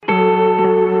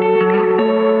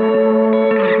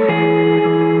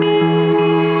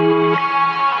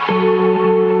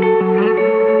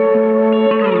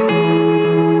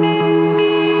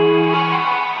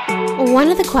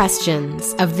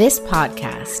questions of this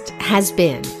podcast has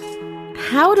been,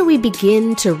 how do we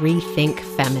begin to rethink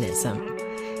feminism,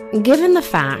 given the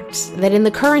fact that in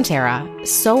the current era,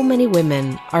 so many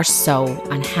women are so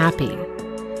unhappy?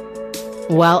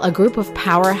 Well, a group of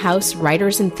powerhouse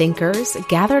writers and thinkers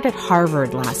gathered at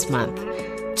Harvard last month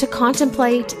to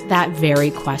contemplate that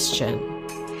very question.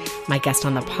 My guest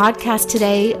on the podcast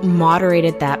today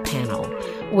moderated that panel,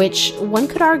 which one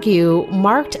could argue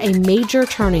marked a major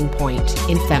turning point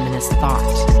in feminist thought.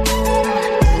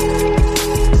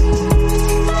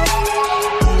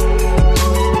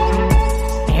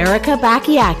 Erika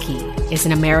Bachiochi is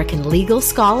an American legal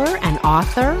scholar and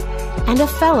author and a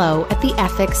fellow at the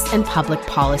Ethics and Public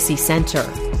Policy Center.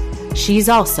 She's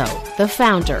also the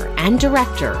founder and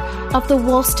director of the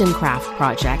Wollstonecraft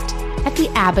Project at the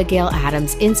Abigail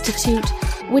Adams Institute,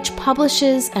 which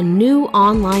publishes a new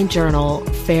online journal,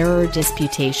 Fairer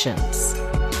Disputations.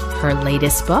 Her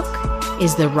latest book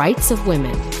is The Rights of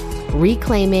Women,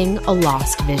 Reclaiming a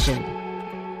Lost Vision.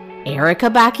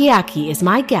 Erika Bachiochi is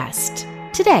my guest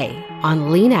today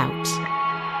on Lean Out.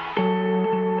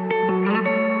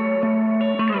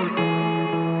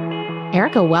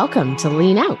 Erika, welcome to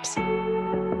Lean Out.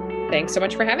 Thanks so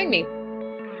much for having me.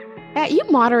 You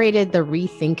moderated the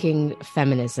Rethinking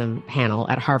Feminism panel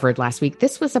at Harvard last week.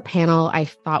 This was a panel I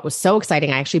thought was so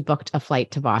exciting. I actually booked a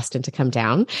flight to Boston to come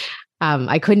down.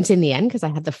 I couldn't in the end because I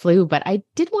had the flu, but I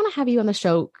did want to have you on the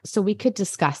show so we could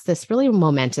discuss this really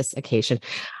momentous occasion.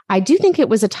 I do think it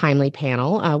was a timely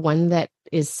panel, one that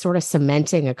is sort of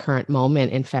cementing a current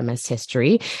moment in feminist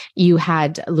history. You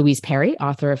had Louise Perry,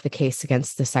 author of The Case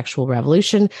Against the Sexual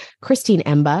Revolution, Christine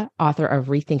Emba, author of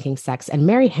Rethinking Sex, and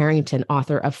Mary Harrington,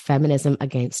 author of Feminism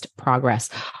Against Progress,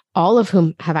 all of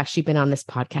whom have actually been on this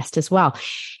podcast as well.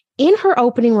 In her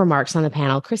opening remarks on the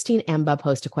panel, Christine Emba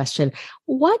posed a question: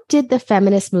 what did the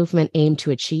feminist movement aim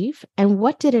to achieve, and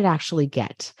what did it actually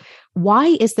get? Why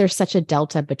is there such a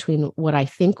delta between what I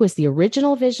think was the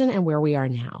original vision and where we are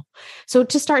now? So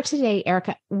to start today,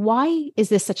 Erika, why is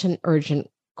this such an urgent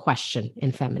question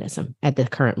in feminism at the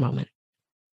current moment?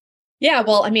 Yeah,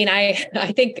 well, I mean, I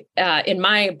think in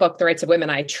my book, The Rights of Women,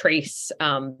 I trace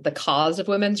the cause of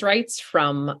women's rights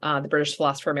from the British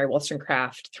philosopher Mary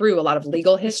Wollstonecraft through a lot of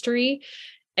legal history.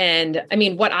 And I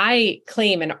mean, what I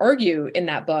claim and argue in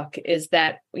that book is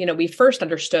that, you know, we first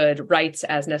understood rights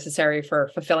as necessary for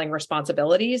fulfilling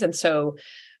responsibilities. And so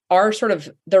our sort of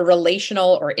the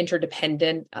relational or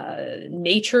interdependent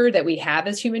nature that we have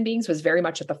as human beings was very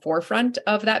much at the forefront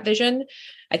of that vision.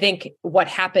 I think what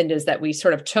happened is that we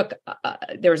sort of took,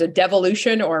 there was a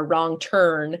devolution or a wrong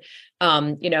turn.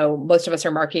 Most of us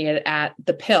are marking it at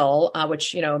the pill,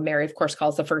 which, Mary, of course,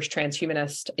 calls the first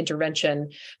transhumanist intervention.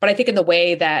 But I think in the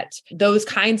way that those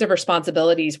kinds of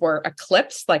responsibilities were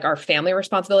eclipsed, like our family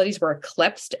responsibilities were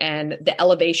eclipsed, and the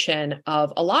elevation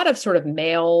of a lot of sort of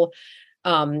male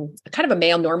kind of a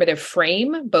male normative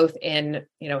frame, both in,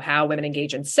 how women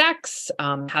engage in sex,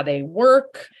 how they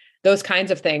work, those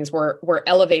kinds of things were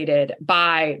elevated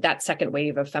by that second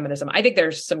wave of feminism. I think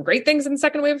there's some great things in the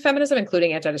second wave of feminism,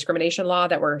 including anti-discrimination law,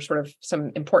 that were sort of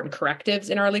some important correctives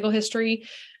in our legal history.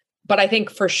 But I think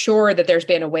for sure that there's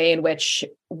been a way in which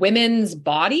women's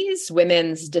bodies,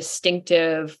 women's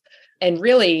distinctive and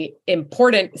really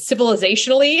important,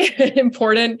 civilizationally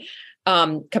important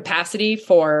capacity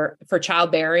for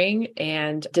childbearing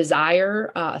and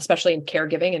desire, especially in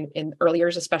caregiving and in early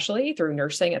years, especially through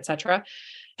nursing, et cetera,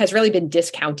 has really been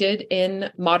discounted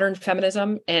in modern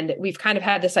feminism. And we've kind of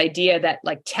had this idea that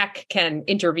like tech can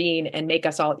intervene and make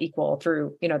us all equal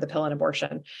through, the pill and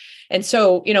abortion. And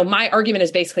so, my argument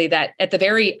is basically that at the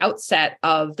very outset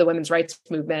of the women's rights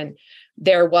movement,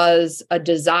 there was a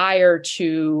desire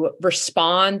to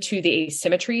respond to the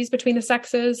asymmetries between the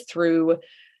sexes through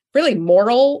really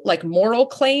moral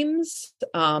claims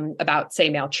about, say,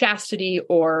 male chastity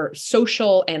or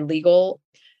social and legal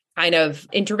kind of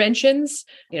interventions,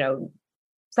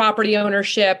 property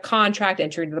ownership, contract,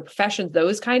 entry into the professions,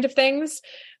 those kind of things.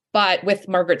 But with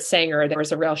Margaret Sanger, there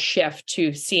was a real shift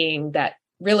to seeing that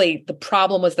really the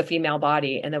problem was the female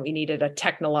body and that we needed a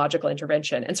technological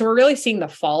intervention. And so we're really seeing the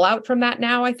fallout from that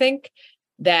now, I think,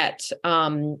 that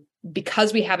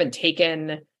because we haven't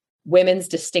taken women's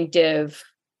distinctive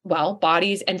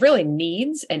bodies and really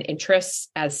needs and interests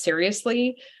as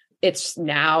seriously, it's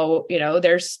now,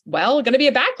 there's going to be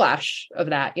a backlash of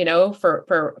that,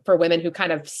 for women who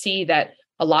kind of see that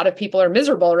a lot of people are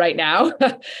miserable right now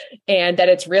and that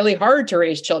it's really hard to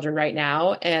raise children right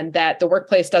now, and that the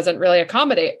workplace doesn't really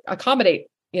accommodate,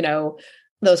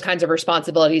 those kinds of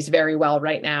responsibilities very well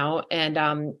right now.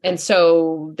 And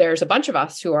so there's a bunch of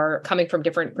us who are coming from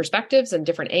different perspectives and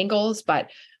different angles,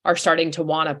 but are starting to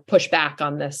want to push back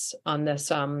on this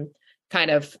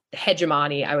kind of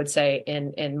hegemony, I would say,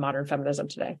 in modern feminism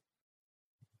today.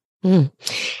 Mm.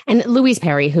 And Louise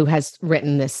Perry, who has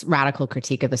written this radical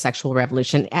critique of the sexual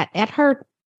revolution, at her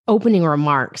opening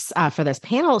remarks for this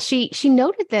panel, she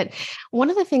noted that one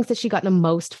of the things that she got the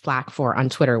most flack for on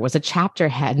Twitter was a chapter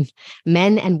head,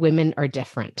 "Men and Women Are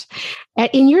Different."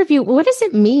 In your view, what does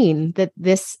it mean that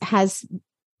this has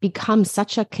become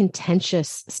such a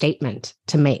contentious statement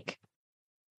to make?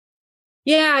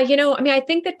 Yeah, I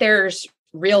think that there's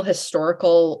real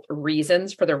historical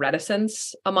reasons for the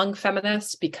reticence among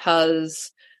feminists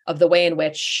because of the way in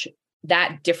which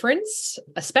that difference,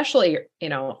 especially,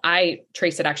 I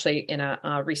trace it actually in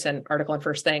a recent article in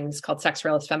First Things called Sex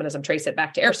Realist Feminism, trace it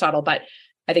back to Aristotle. But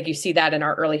I think you see that in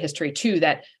our early history too,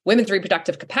 that women's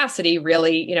reproductive capacity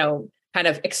really, kind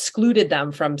of excluded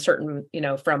them from certain,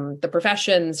 from the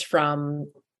professions,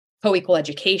 from co-equal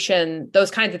education, those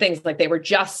kinds of things. Like they were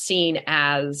just seen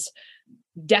as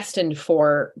destined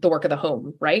for the work of the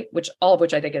home, right? All of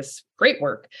which I think is great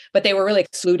work, but they were really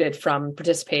excluded from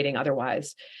participating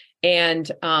otherwise.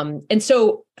 And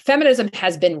so feminism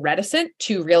has been reticent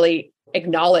to really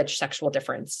acknowledge sexual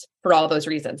difference for all those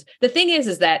reasons. The thing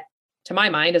is that, to my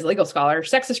mind, as a legal scholar,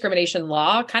 sex discrimination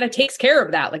law kind of takes care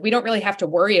of that. Like we don't really have to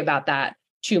worry about that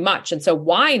too much. And so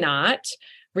why not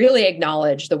really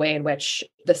acknowledge the way in which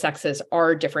the sexes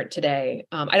are different today?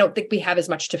 I don't think we have as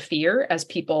much to fear as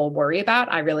people worry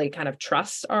about. I really kind of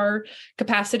trust our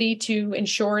capacity to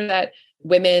ensure that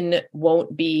women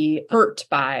won't be hurt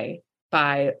by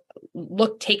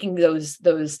taking those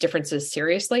differences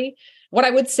seriously. What I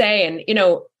would say,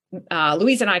 and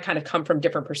Louise and I kind of come from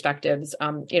different perspectives.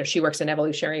 She works in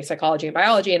evolutionary psychology and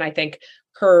biology, and I think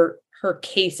her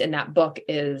case in that book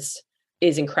is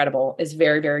incredible, is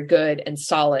very, very good and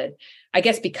solid. I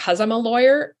guess because I'm a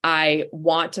lawyer, I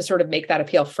want to sort of make that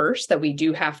appeal first, that we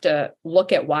do have to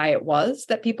look at why it was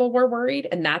that people were worried,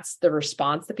 and that's the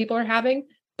response that people are having.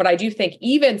 But I do think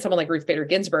even someone like Ruth Bader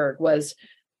Ginsburg was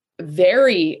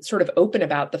very sort of open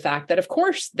about the fact that, of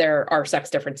course, there are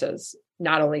sex differences,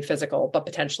 not only physical, but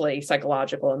potentially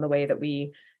psychological in the way that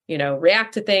we,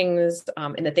 react to things,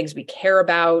 and the things we care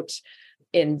about,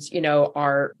 and,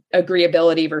 our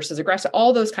agreeability versus aggressive,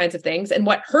 all those kinds of things. And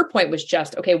what her point was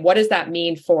just, okay, what does that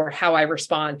mean for how I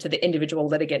respond to the individual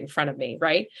litigant in front of me,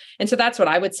 right? And so that's what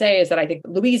I would say, is that I think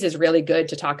Louise is really good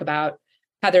to talk about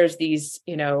how there's these,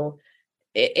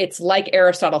 it's like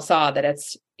Aristotle saw that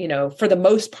it's, for the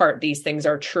most part, these things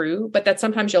are true, but that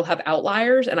sometimes you'll have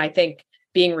outliers. And I think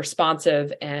being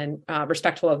responsive and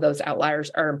respectful of those outliers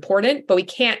are important, but we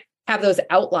can't have those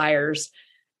outliers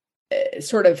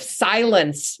sort of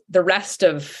silence the rest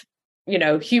of,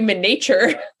 human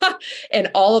nature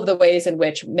and all of the ways in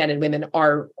which men and women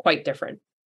are quite different.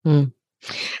 Mm.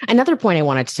 Another point I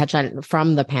wanted to touch on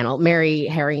from the panel, Mary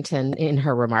Harrington, in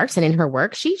her remarks and in her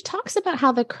work, she talks about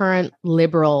how the current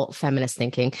liberal feminist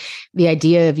thinking, the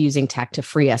idea of using tech to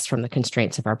free us from the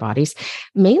constraints of our bodies,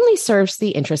 mainly serves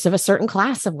the interests of a certain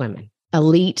class of women,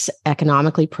 elite,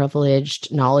 economically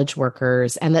privileged, knowledge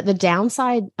workers, and that the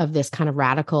downside of this kind of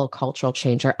radical cultural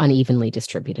change are unevenly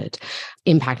distributed,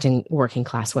 impacting working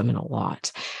class women a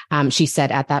lot. She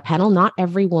said at that panel, not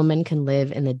every woman can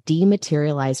live in the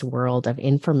dematerialized world of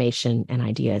information and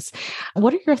ideas.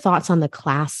 What are your thoughts on the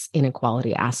class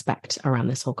inequality aspect around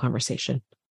this whole conversation?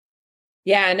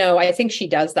 Yeah, no, I think she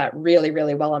does that really,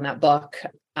 really well in that book.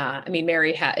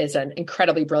 Mary is an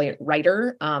incredibly brilliant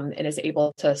writer, and is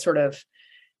able to sort of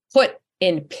put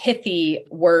in pithy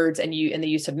words and the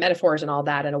use of metaphors and all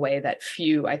that in a way that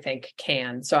few, I think,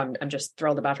 can. So I'm just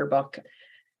thrilled about her book.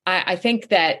 I think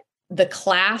that the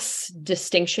class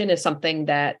distinction is something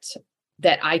that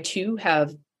I too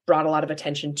have brought a lot of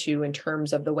attention to, in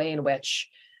terms of the way in which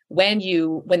when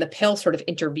the pill sort of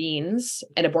intervenes,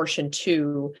 and abortion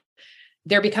too,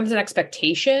 there becomes an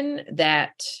expectation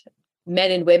that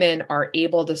men and women are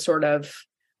able to sort of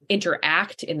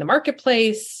interact in the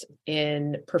marketplace,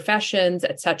 in professions,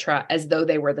 et cetera, as though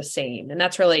they were the same. And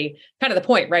that's really kind of the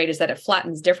point, right? Is that it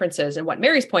flattens differences. And what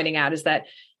Mary's pointing out is that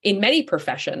in many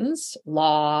professions,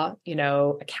 law,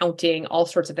 accounting, all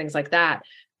sorts of things like that,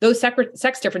 those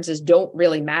sex differences don't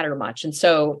really matter much. And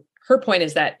so her point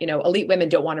is that, elite women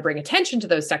don't want to bring attention to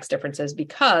those sex differences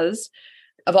because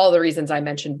of all the reasons I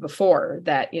mentioned before,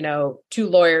 that, two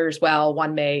lawyers,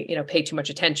 one may, pay too much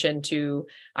attention to,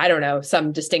 I don't know,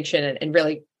 some distinction and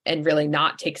really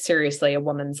not take seriously a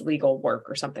woman's legal work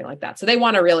or something like that. So they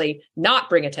want to really not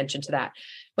bring attention to that.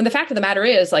 when the fact of the matter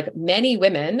is, like, many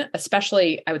women,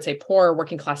 especially I would say poor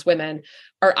working class women,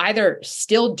 are either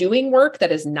still doing work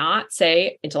that is not,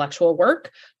 say, intellectual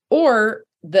work, or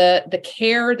the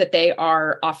care that they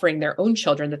are offering their own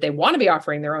children, that they want to be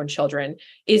offering their own children,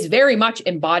 is very much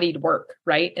embodied work,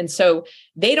 right? And so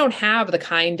they don't have the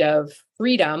kind of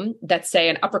freedom that, say,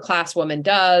 an upper class woman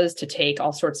does, to take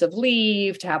all sorts of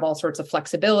leave, to have all sorts of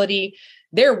flexibility.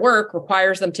 Their work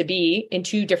requires them to be in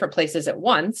two different places at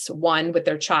once, one with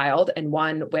their child and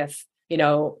one with,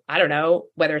 I don't know,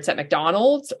 whether it's at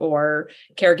McDonald's or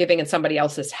caregiving in somebody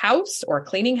else's house or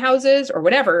cleaning houses or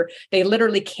whatever. They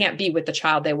literally can't be with the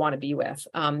child they want to be with.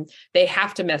 They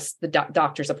have to miss the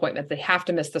doctor's appointments. They have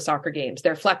to miss the soccer games.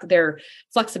 They're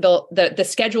flexible. The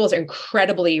schedule is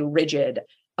incredibly rigid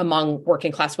among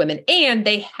working class women, and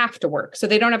they have to work. So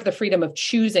they don't have the freedom of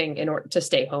choosing in order to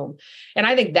stay home. And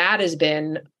I think that has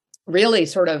been really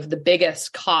sort of the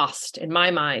biggest cost in my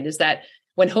mind, is that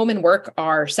when home and work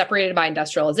are separated by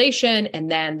industrialization, and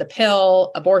then the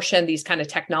pill, abortion, these kind of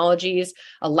technologies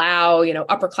allow,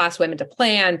 upper class women to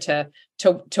plan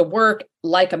to work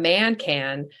like a man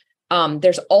can.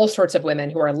 There's all sorts of women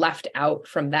who are left out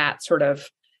from that sort of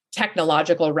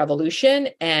technological revolution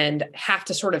and have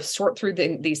to sort of sort through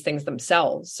these things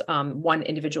themselves, one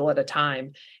individual at a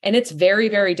time. And it's very,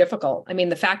 very difficult. I mean,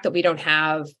 the fact that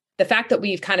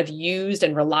we've kind of used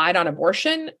and relied on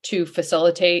abortion to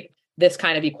facilitate this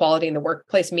kind of equality in the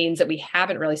workplace means that we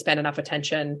haven't really spent enough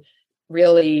attention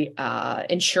really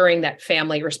ensuring that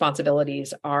family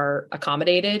responsibilities are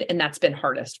accommodated. And that's been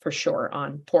hardest for sure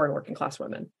on poor and working class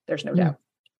women. There's no doubt.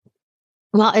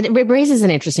 Well, it raises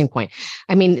an interesting point.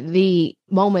 I mean, the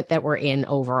moment that we're in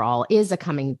overall is a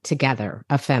coming together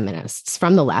of feminists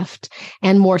from the left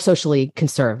and more socially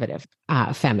conservative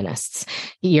feminists.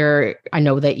 I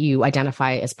know that you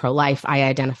identify as pro-life. I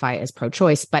identify as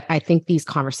pro-choice, but I think these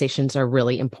conversations are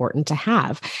really important to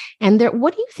have. And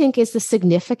what do you think is the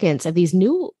significance of these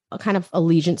new kind of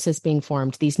allegiances being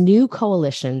formed, these new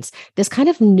coalitions, this kind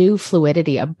of new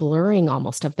fluidity, a blurring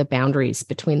almost of the boundaries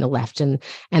between the left and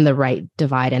the right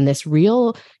divide, and this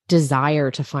real desire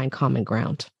to find common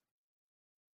ground?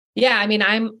 Yeah, I mean,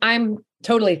 I'm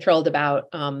totally thrilled about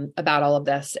all of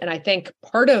this. And I think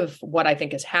part of what I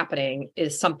think is happening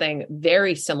is something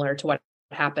very similar to what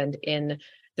happened in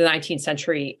the 19th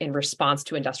century in response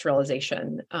to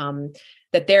industrialization.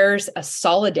 That there's a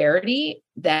solidarity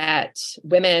that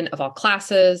women of all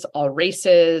classes, all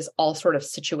races, all sort of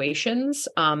situations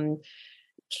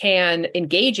can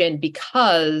engage in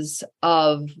because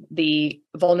of the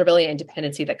vulnerability and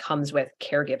dependency that comes with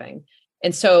caregiving.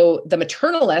 And so the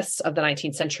maternalists of the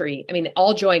 19th century, I mean,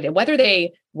 all joined, and whether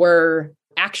they were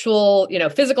actual,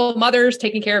 physical mothers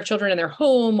taking care of children in their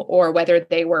home, or whether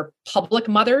they were public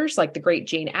mothers like the great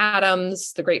Jane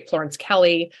Addams, the great Florence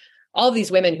Kelley, all of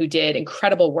these women who did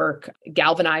incredible work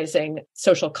galvanizing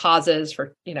social causes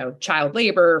for, child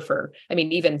labor,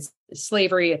 even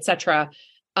slavery, et cetera.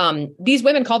 These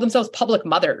women called themselves public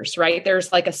mothers, right?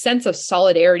 There's like a sense of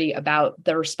solidarity about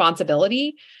the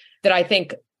responsibility that I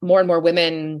think more and more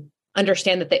women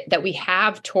understand that we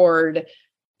have toward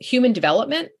human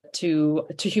development, to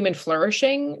human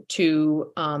flourishing,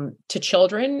 to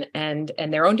children and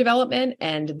their own development,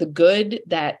 and the good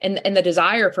that and the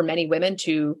desire for many women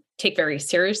to take very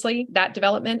seriously that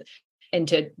development and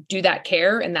to do that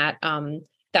care and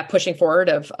that pushing forward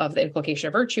of the inculcation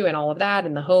of virtue and all of that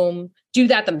in the home, do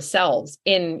that themselves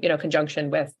in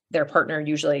conjunction with their partner,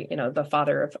 usually the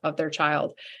father of their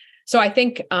child. So I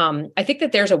think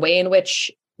that there's a way in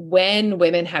which when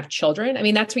women have children, I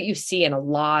mean, that's what you see in a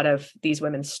lot of these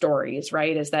women's stories,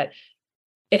 right? Is that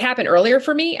it happened earlier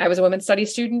for me. I was a women's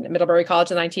studies student at Middlebury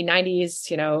College in the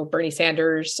 1990s, Bernie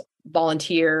Sanders,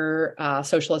 volunteer,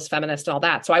 socialist, feminist, and all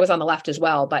that. So I was on the left as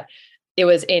well, but it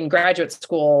was in graduate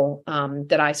school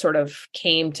that I sort of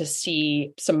came to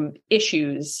see some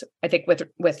issues, I think,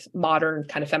 with modern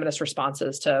kind of feminist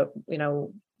responses to,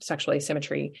 sexual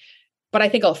asymmetry. But I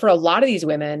think for a lot of these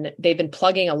women, they've been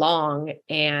plugging along,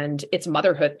 and it's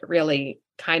motherhood that really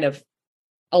kind of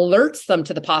alerts them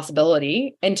to the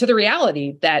possibility and to the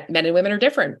reality that men and women are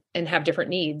different and have different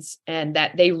needs, and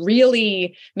that they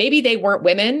really, maybe they weren't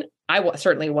women. I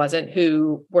certainly wasn't,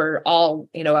 who were all,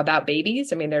 about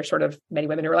babies. I mean, there's sort of many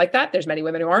women who are like that. There's many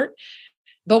women who aren't.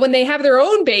 But when they have their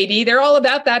own baby, they're all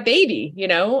about that baby,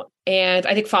 And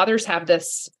I think fathers have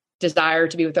this desire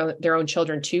to be with their own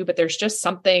children too, but there's just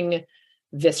something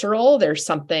visceral, there's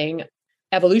something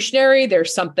evolutionary,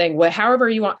 there's something, however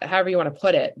you want to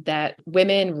put it, that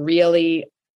women really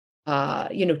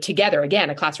together, again,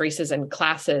 across races and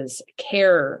classes,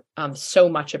 care so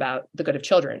much about the good of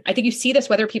children. I think you see this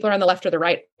whether people are on the left or the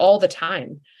right all the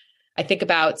time. I think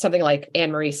about something like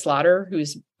Anne Marie Slaughter,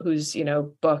 whose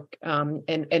book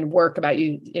and work about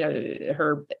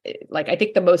her, like, I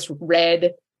think the most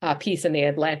read piece in the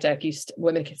Atlantic,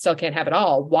 women still can't have it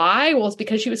all. Why? Well, it's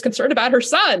because she was concerned about her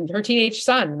son, her teenage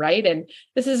son, right? And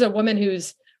this is a woman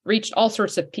who's reached all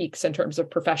sorts of peaks in terms of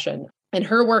profession. And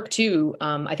her work too,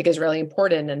 I think is really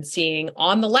important, and seeing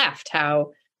on the left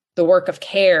how the work of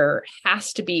care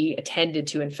has to be attended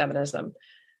to in feminism.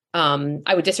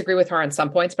 I would disagree with her on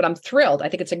some points, but I'm thrilled. I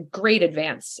think it's a great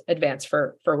advance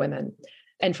for women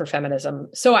and for feminism.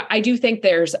 So I do think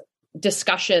there's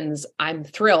discussions. I'm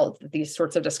thrilled that these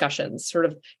sorts of discussions sort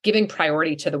of giving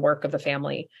priority to the work of the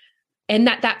family, and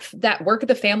that work of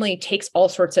the family takes all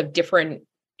sorts of different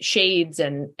shades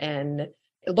and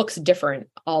it looks different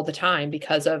all the time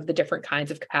because of the different kinds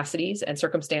of capacities and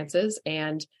circumstances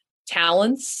and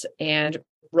talents and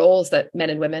roles that men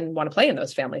and women want to play in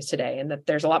those families today, and that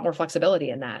there's a lot more flexibility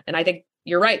in that. And I think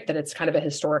you're right that it's kind of a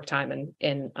historic time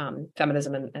in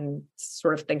feminism and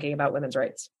sort of thinking about women's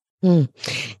rights. And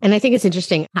I think it's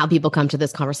interesting how people come to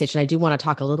this conversation. I do want to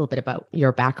talk a little bit about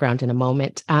your background in a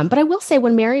moment. But I will say,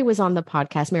 when Mary was on the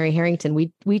podcast, Mary Harrington,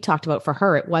 we talked about, for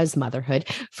her, it was motherhood.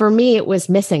 For me, it was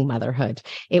missing motherhood.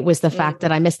 It was the fact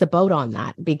that I missed the boat on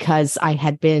that because I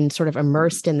had been sort of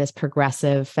immersed in this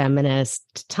progressive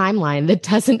feminist timeline that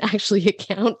doesn't actually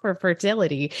account for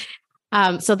fertility.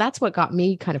 So that's what got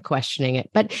me kind of questioning it.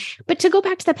 But to go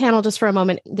back to the panel just for a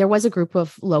moment, there was a group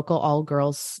of local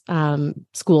all-girls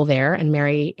school there, and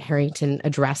Mary Harrington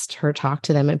addressed her talk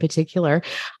to them in particular.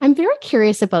 I'm very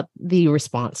curious about the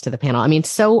response to the panel. I mean,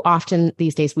 so often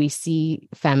these days we see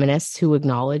feminists who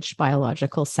acknowledge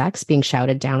biological sex being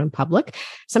shouted down in public,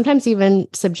 sometimes even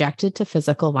subjected to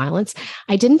physical violence.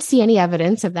 I didn't see any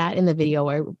evidence of that in the video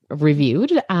I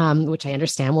reviewed, which I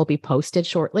understand will be posted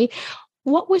shortly.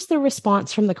 What was the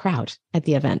response from the crowd at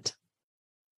the event?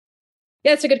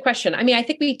 Yeah, it's a good question. I mean, I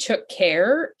think we took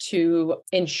care to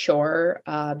ensure,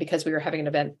 because we were having an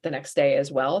event the next day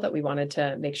as well, that we wanted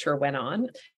to make sure went on,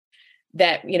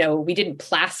 that, we didn't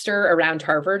plaster around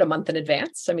Harvard a month in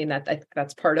advance. I mean,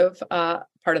 that's part of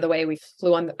the way we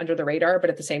flew under the radar, but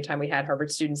at the same time, we had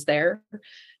Harvard students there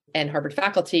and Harvard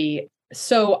faculty.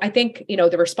 So I think,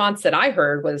 the response that I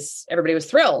heard was everybody was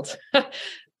thrilled.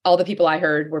 All the people I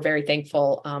heard were very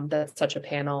thankful that such a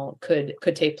panel could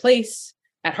take place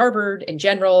at Harvard in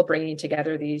general, bringing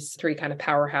together these three kind of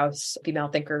powerhouse female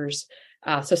thinkers.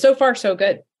 So far, so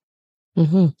good.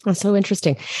 Mm-hmm. That's so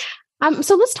interesting.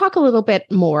 So let's talk a little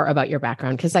bit more about your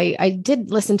background, because I did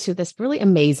listen to this really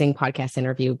amazing podcast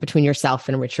interview between yourself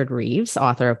and Richard Reeves,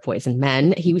 author of Poisoned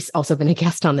Men. He's also been a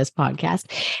guest on this podcast.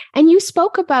 And you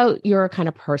spoke about your kind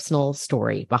of personal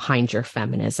story behind your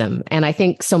feminism. And I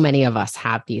think so many of us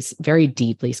have these very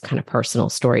deeply kind of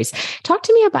personal stories. Talk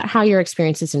to me about how your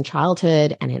experiences in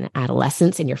childhood and in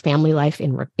adolescence, in your family life,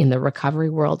 in the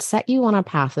recovery world, set you on a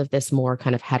path of this more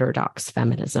kind of heterodox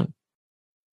feminism.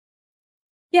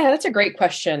 Yeah, that's a great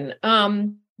question.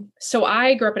 So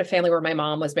I grew up in a family where my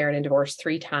mom was married and divorced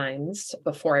 3 times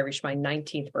before I reached my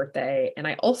 19th birthday. And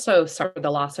I also suffered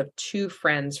the loss of 2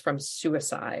 friends from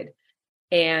suicide.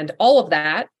 And all of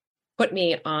that put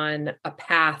me on a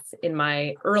path in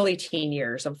my early teen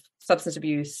years of substance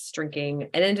abuse, drinking,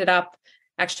 and ended up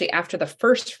actually after the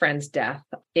first friend's death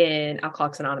in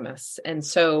Alcoholics Anonymous. And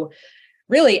so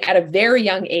really at a very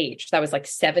young age, that was like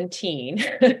 17,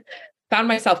 found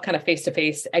myself kind of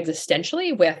face-to-face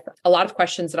existentially with a lot of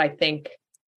questions that I think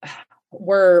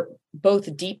were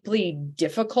both deeply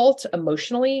difficult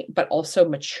emotionally, but also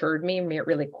matured me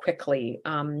really quickly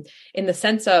in the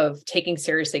sense of taking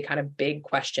seriously kind of big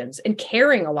questions and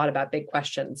caring a lot about big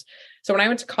questions. So when I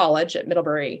went to college at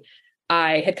Middlebury,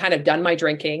 I had kind of done my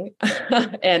drinking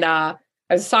and I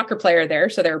was a soccer player there.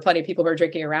 So there were plenty of people who were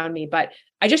drinking around me, but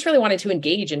I just really wanted to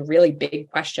engage in really big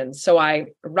questions. So I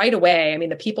right away,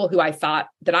 the people who I thought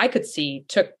that I could see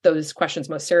took those questions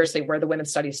most seriously were the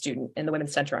women's studies student in the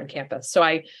women's center on campus. So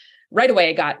I right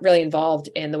away got really involved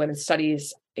in the women's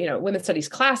studies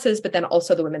classes, but then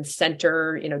also the women's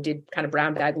center, did kind of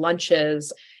brown bag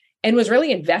lunches and was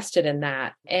really invested in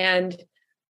that. And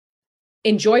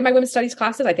enjoyed my women's studies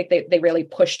classes. I think they really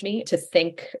pushed me to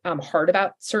think hard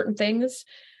about certain things.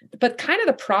 But kind of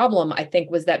the problem, I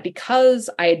think, was that because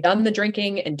I had done the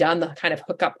drinking and done the kind of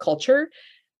hookup culture,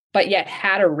 but yet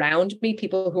had around me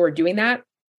people who were doing that,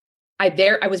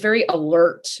 I was very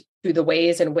alert to the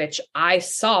ways in which I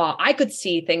could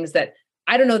see things that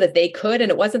I don't know that they could.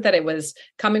 And it wasn't that it was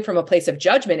coming from a place of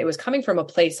judgment. It was coming from a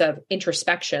place of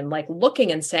introspection, like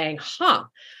looking and saying,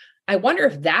 I wonder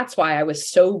if that's why I was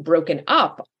so broken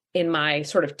up in my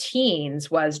sort of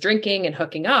teens was drinking and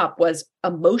hooking up was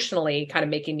emotionally kind of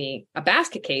making me a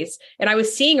basket case. And I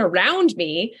was seeing around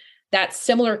me that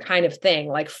similar kind of thing,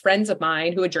 like friends of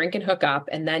mine who would drink and hook up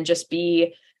and then just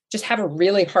have a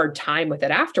really hard time with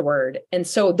it afterward. And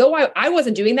so though I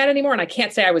wasn't doing that anymore, and I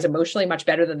can't say I was emotionally much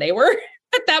better than they were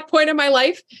at that point in my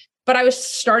life, but I was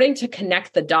starting to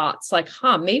connect the dots like,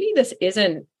 maybe this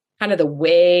isn't kind of the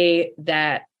way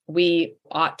that we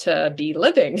ought to be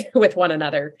living with one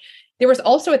another. There was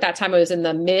also at that time, it was in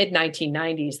the mid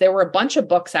 1990s, there were a bunch of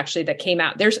books actually that came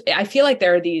out. I feel like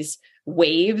there are these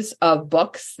waves of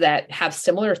books that have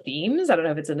similar themes. I don't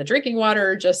know if it's in the drinking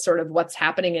water or just sort of what's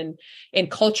happening in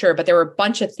culture, but there were a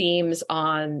bunch of themes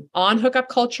on hookup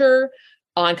culture,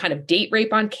 on kind of date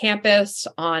rape on campus,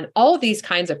 on all of these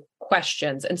kinds of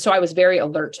questions. And so I was very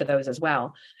alert to those as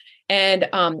well. And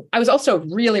I was also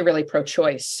really, really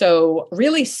pro-choice. So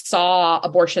really saw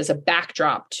abortion as a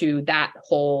backdrop to that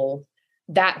whole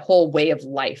way of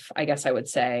life, I guess I would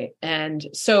say. And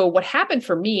so what happened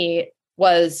for me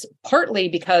was partly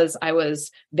because I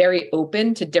was very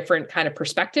open to different kind of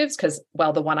perspectives, because,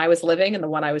 well, the one I was living and the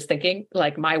one I was thinking,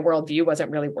 like my worldview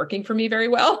wasn't really working for me very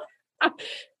well.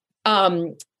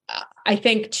 I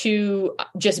think to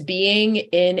just being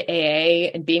in AA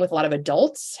and being with a lot of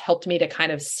adults helped me to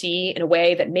kind of see in a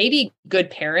way that maybe good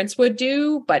parents would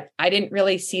do, but I didn't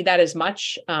really see that as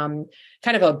much,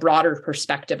 kind of a broader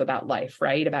perspective about life,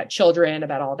 right? About children,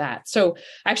 about all that. So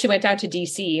I actually went down to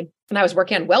DC and I was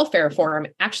working on welfare reform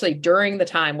actually during the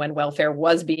time when welfare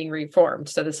was being reformed.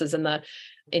 So this is in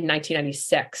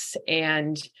 1996.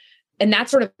 And that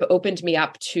sort of opened me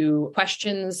up to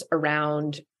questions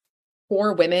around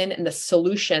poor women and the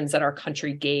solutions that our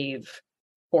country gave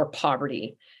for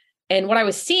poverty. And what I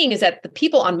was seeing is that the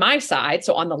people on my side,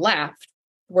 so on the left,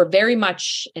 were very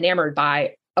much enamored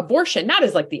by abortion, not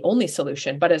as like the only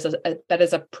solution, but as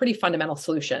a pretty fundamental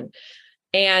solution.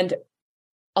 And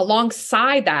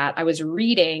alongside that, I was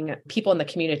reading people in the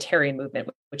communitarian movement,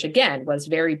 which again was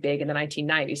very big in the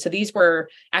 1990s. So these were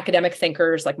academic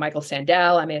thinkers like Michael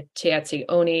Sandel, Amitai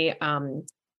Oni, a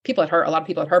lot of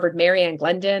people at Harvard, Marianne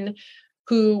Glendon,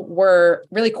 who were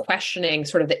really questioning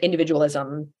sort of the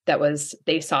individualism that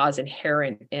they saw as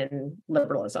inherent in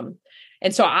liberalism.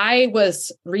 And so I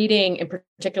was reading in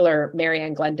particular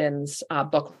Marianne Glendon's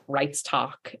book, Rights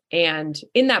Talk. And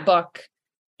in that book,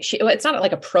 it's not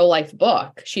like a pro-life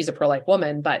book. She's a pro-life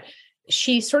woman, but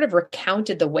she sort of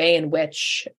recounted the way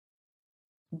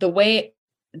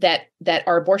that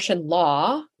our abortion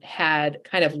law had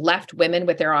kind of left women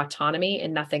with their autonomy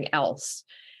and nothing else.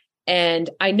 And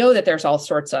I know that there's all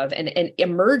sorts of and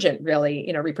emergent,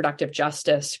 really, reproductive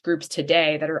justice groups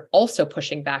today that are also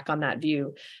pushing back on that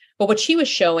view. But what she was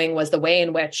showing was the way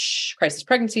in which crisis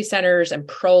pregnancy centers and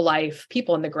pro-life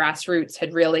people in the grassroots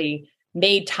had really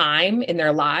made time in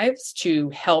their lives to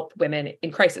help women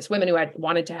in crisis, women who had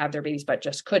wanted to have their babies, but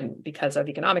just couldn't because of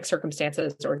economic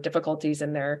circumstances or difficulties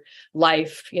in their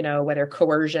life, whether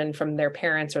coercion from their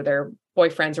parents or their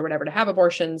boyfriends or whatever to have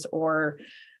abortions, or,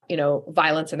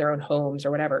 violence in their own homes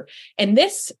or whatever. And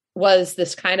this was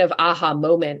this kind of aha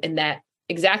moment in that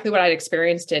exactly what I'd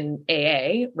experienced in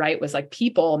AA, right, was like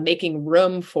people making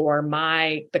room for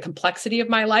the complexity of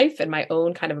my life and my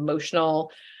own kind of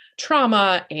emotional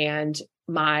trauma and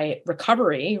my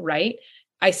recovery, right?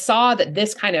 I saw that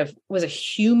this kind of was a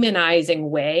humanizing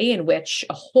way in which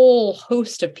a whole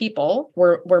host of people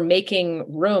were making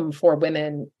room for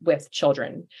women with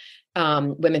children,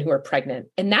 women who are pregnant.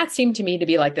 And that seemed to me to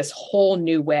be like this whole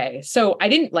new way. So I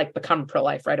didn't become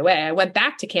pro-life right away. I went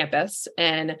back to campus,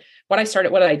 and what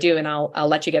did I do? And I'll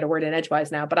let you get a word in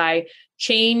edgewise now, but I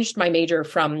changed my major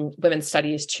from women's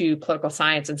studies to political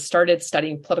science and started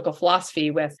studying political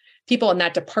philosophy with people in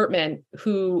that department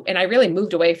and I really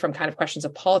moved away from kind of questions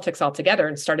of politics altogether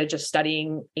and started just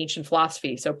studying ancient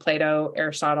philosophy. So Plato,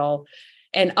 Aristotle,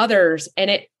 and others.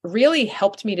 And it really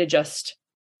helped me to just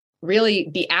really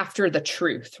be after the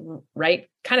truth, right?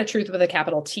 Kind of truth with a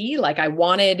capital T. Like I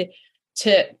wanted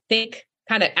to think,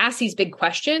 kind of ask these big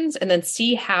questions and then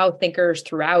see how thinkers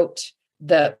throughout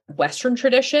the Western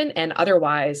tradition and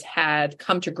otherwise had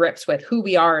come to grips with who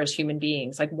we are as human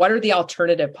beings. Like, what are the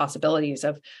alternative possibilities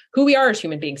of who we are as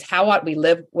human beings? How ought we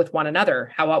live with one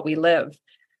another? How ought we live?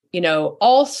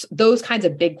 All those kinds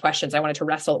of big questions. I wanted to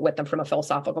wrestle with them from a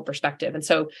philosophical perspective. And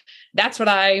so that's what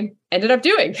I ended up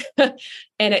doing.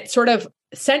 And it sort of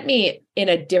sent me in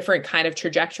a different kind of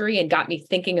trajectory and got me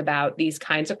thinking about these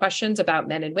kinds of questions about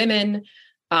men and women,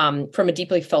 from a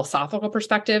deeply philosophical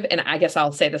perspective. And I guess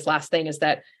I'll say this last thing is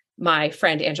that my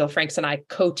friend Angela Franks and I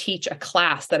co-teach a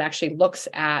class that actually looks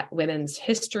at women's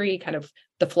history, kind of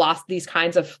these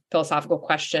kinds of philosophical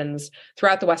questions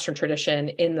throughout the Western tradition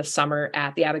in the summer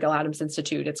at the Abigail Adams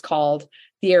Institute. It's called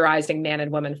Theorizing Man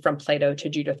and Woman from Plato to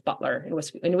Judith Butler,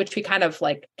 in which we kind of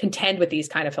like contend with these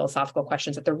kind of philosophical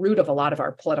questions at the root of a lot of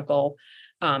our political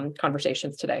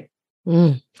conversations today.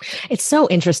 Mm. It's so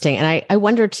interesting. And I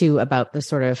wonder too about the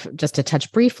sort of, just to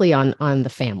touch briefly on the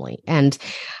family. And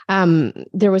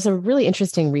there was a really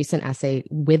interesting recent essay,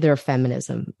 Whither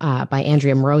Feminism, by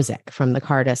Andrea Mrozek from the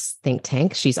Cardis think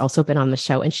tank. She's also been on the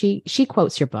show, and she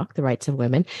quotes your book, The Rights of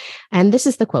Women. And this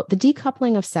is the quote: "The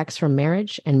decoupling of sex from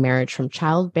marriage and marriage from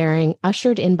childbearing,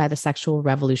 ushered in by the sexual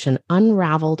revolution,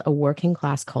 unraveled a working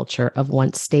class culture of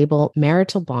once stable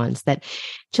marital bonds that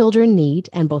children need,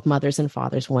 and both mothers and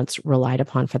fathers once relied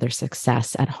upon for their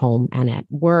success at home and at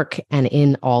work and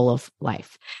in all of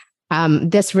life."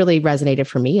 This really resonated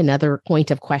for me. Another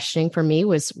point of questioning for me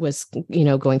was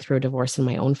going through a divorce in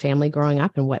my own family growing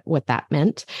up and what that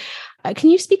meant. Can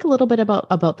you speak a little bit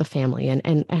about the family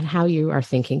and how you are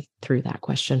thinking through that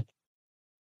question?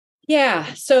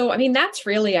 Yeah. So, I mean, that's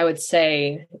really, I would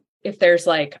say, if there's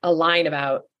like a line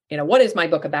about, what is my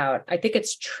book about? I think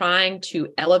it's trying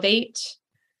to elevate,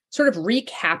 sort of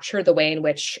recapture the way in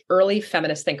which early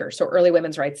feminist thinkers, so early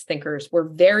women's rights thinkers, were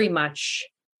very much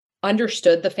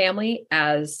understood the family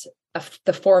as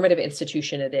the formative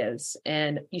institution it is.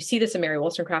 And you see this in Mary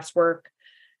Wollstonecraft's work.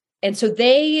 And so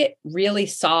they really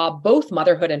saw both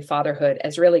motherhood and fatherhood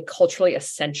as really culturally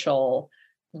essential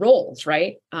roles,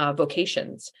 right?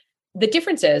 Vocations. The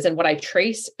difference is, and what I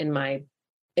trace in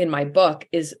my book,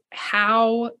 is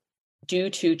how, due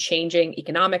to changing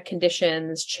economic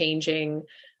conditions, changing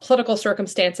political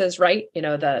circumstances, right?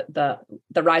 The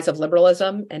rise of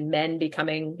liberalism and men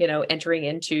becoming, entering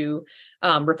into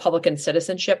Republican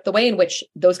citizenship, the way in which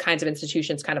those kinds of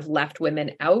institutions kind of left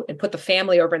women out and put the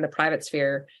family over in the private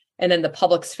sphere, and then the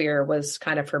public sphere was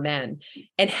kind of for men,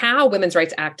 and how women's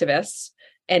rights activists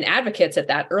and advocates at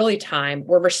that early time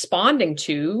were responding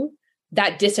to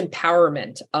that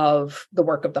disempowerment of the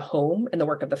work of the home and the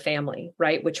work of the family,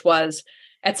 right? Which was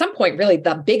at some point really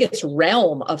the biggest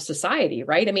realm of society,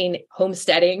 right? I mean,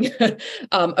 homesteading,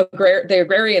 the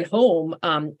agrarian home,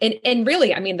 and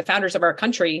really, I mean, the founders of our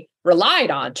country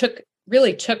took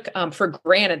for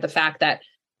granted the fact that,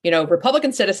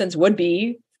 Republican citizens would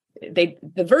be the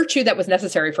virtue that was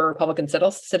necessary for Republican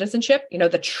citizenship,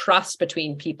 the trust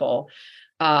between people,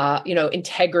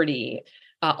 integrity,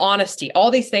 honesty, all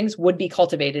these things would be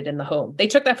cultivated in the home. They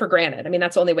took that for granted. I mean,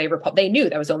 that's the only way they knew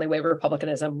that was the only way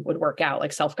republicanism would work out,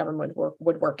 like self-government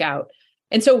would work out.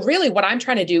 And so really what I'm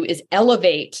trying to do is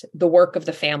elevate the work of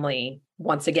the family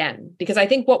once again, because I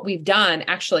think what we've done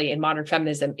actually in modern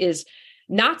feminism is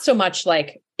not so much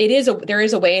like there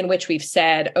is a way in which we've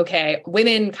said, okay,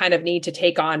 women kind of need to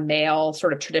take on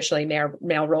sort of traditionally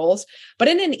male roles, but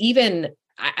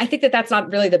I think that that's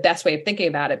not really the best way of thinking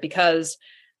about it, because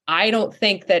I don't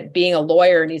think that being a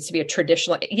lawyer needs to be a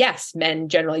traditional, yes, men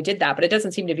generally did that, but it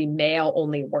doesn't seem to be male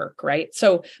only work, right?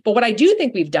 So, but what I do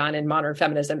think we've done in modern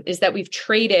feminism is that we've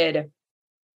traded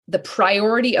the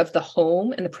priority of the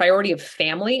home and the priority of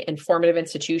family and formative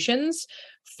institutions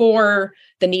for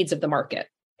the needs of the market.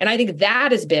 And I think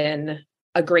that has been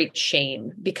a great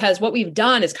shame, because what we've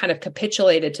done is kind of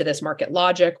capitulated to this market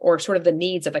logic or sort of the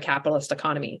needs of a capitalist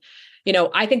economy.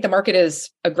 I think the market is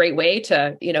a great way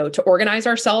to organize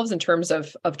ourselves in terms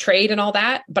of trade and all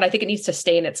that, but I think it needs to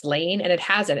stay in its lane, and it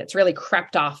hasn't. It's really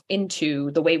crept off into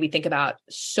the way we think about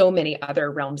so many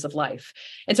other realms of life.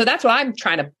 And so that's what I'm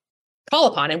trying to call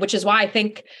upon, and which is why I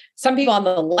think some people on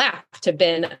the left have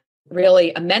been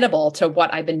really amenable to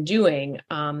what I've been doing,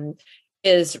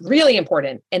 is really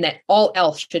important, and that all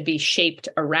else should be shaped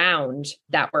around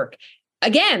that work.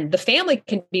 Again, the family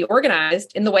can be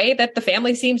organized in the way that the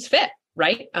family seems fit,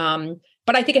 right?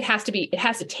 But I think it has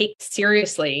to take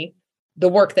seriously the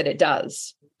work that it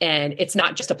does. And it's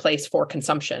not just a place for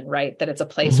consumption, right? That it's a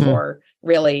place for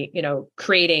really,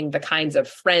 creating the kinds of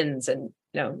friends and,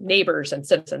 neighbors and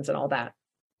citizens and all that.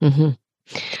 Mm-hmm.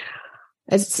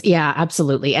 Yeah,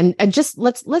 absolutely. And just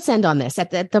let's end on this.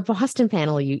 At the Boston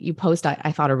panel, you posed,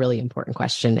 I thought, a really important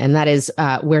question, and that is,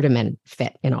 where do men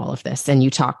fit in all of this? And you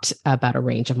talked about a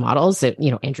range of models.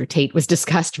 Andrew Tate was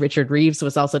discussed, Richard Reeves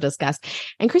was also discussed,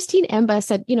 and Christine Emba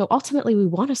said, ultimately we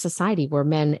want a society where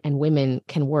men and women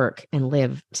can work and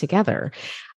live together.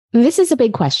 This is a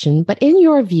big question, but in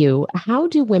your view, how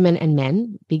do women and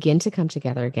men begin to come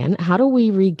together again? How do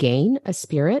we regain a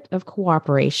spirit of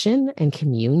cooperation and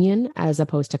communion as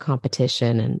opposed to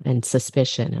competition and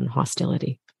suspicion and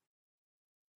hostility?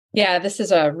 Yeah, this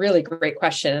is a really great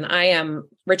question. And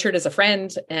Richard is a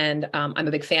friend, and I'm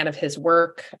a big fan of his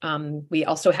work. We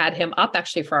also had him up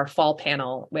actually for our fall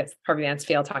panel with Harvey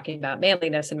Mansfield talking about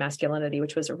manliness and masculinity,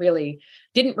 which was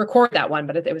didn't record that one,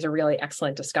 but it was a really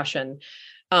excellent discussion.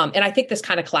 And I think this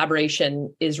kind of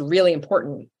collaboration is really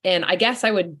important. And I guess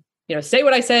I would, say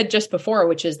what I said just before,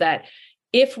 which is that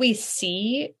if we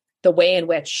see the way in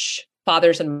which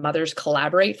fathers and mothers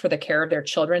collaborate for the care of their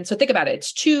children. So think about it.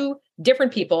 It's two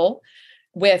different people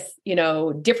with,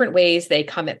 different ways they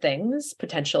come at things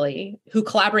potentially, who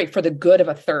collaborate for the good of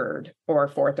a third or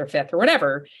fourth or fifth or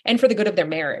whatever, and for the good of their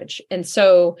marriage. And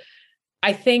so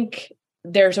I think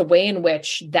there's a way in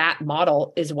which that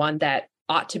model is one that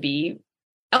ought to be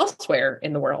elsewhere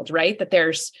in the world, right? That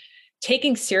there's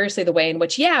taking seriously the way in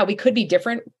which, we could be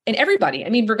different in everybody. I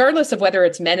mean, regardless of whether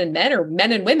it's men and men or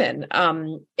men and women,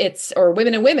 or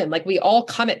women and women, like we all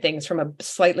come at things from a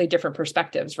slightly different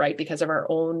perspectives, right? Because of our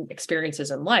own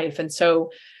experiences in life. And so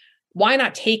why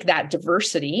not take that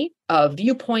diversity of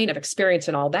viewpoint, of experience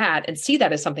and all that, and see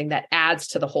that as something that adds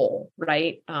to the whole,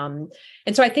 right? And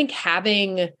so I think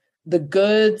having the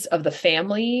goods of the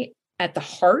family at the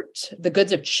heart, the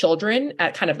goods of children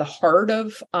at kind of the heart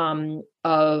of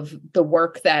the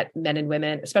work that men and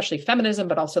women, especially feminism,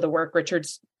 but also the work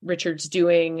Richard's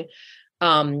doing,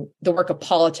 the work of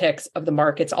politics, of the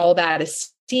markets, all that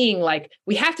is seeing like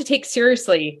we have to take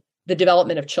seriously the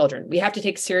development of children. We have to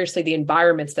take seriously the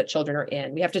environments that children are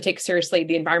in. We have to take seriously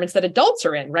the environments that adults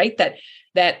are in, right? That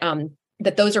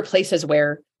those are places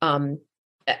where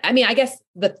I guess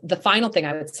the final thing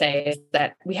I would say is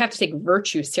that we have to take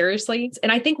virtue seriously.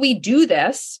 And I think we do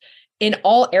this in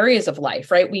all areas of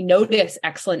life, right? We notice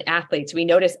excellent athletes. We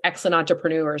notice excellent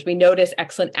entrepreneurs. We notice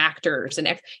excellent actors,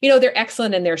 and they're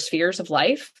excellent in their spheres of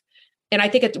life. And I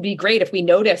think it would be great if we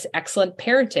notice excellent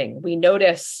parenting. We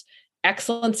notice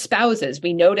excellent spouses.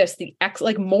 We notice the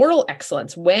moral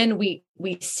excellence when we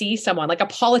see someone like a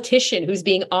politician who's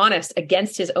being honest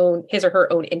against his or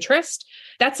her own interest.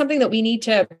 That's something that we need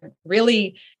to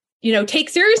really, take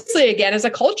seriously again as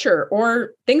a culture,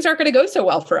 or things aren't going to go so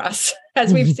well for us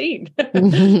as we've seen.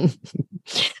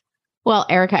 Well,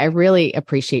 Erica, I really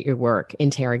appreciate your work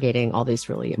interrogating all these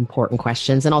really important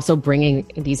questions and also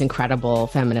bringing these incredible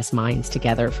feminist minds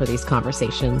together for these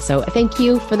conversations. So thank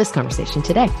you for this conversation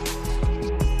today.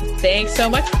 Thanks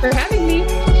so much for having me.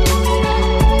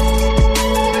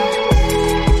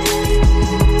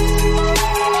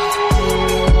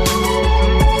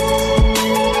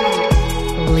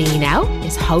 Lean Out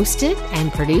is hosted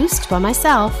and produced by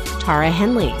myself, Tara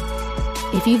Henley.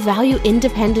 If you value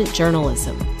independent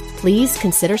journalism, please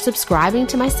consider subscribing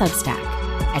to my Substack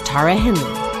at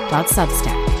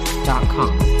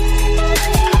tarahenley.substack.com.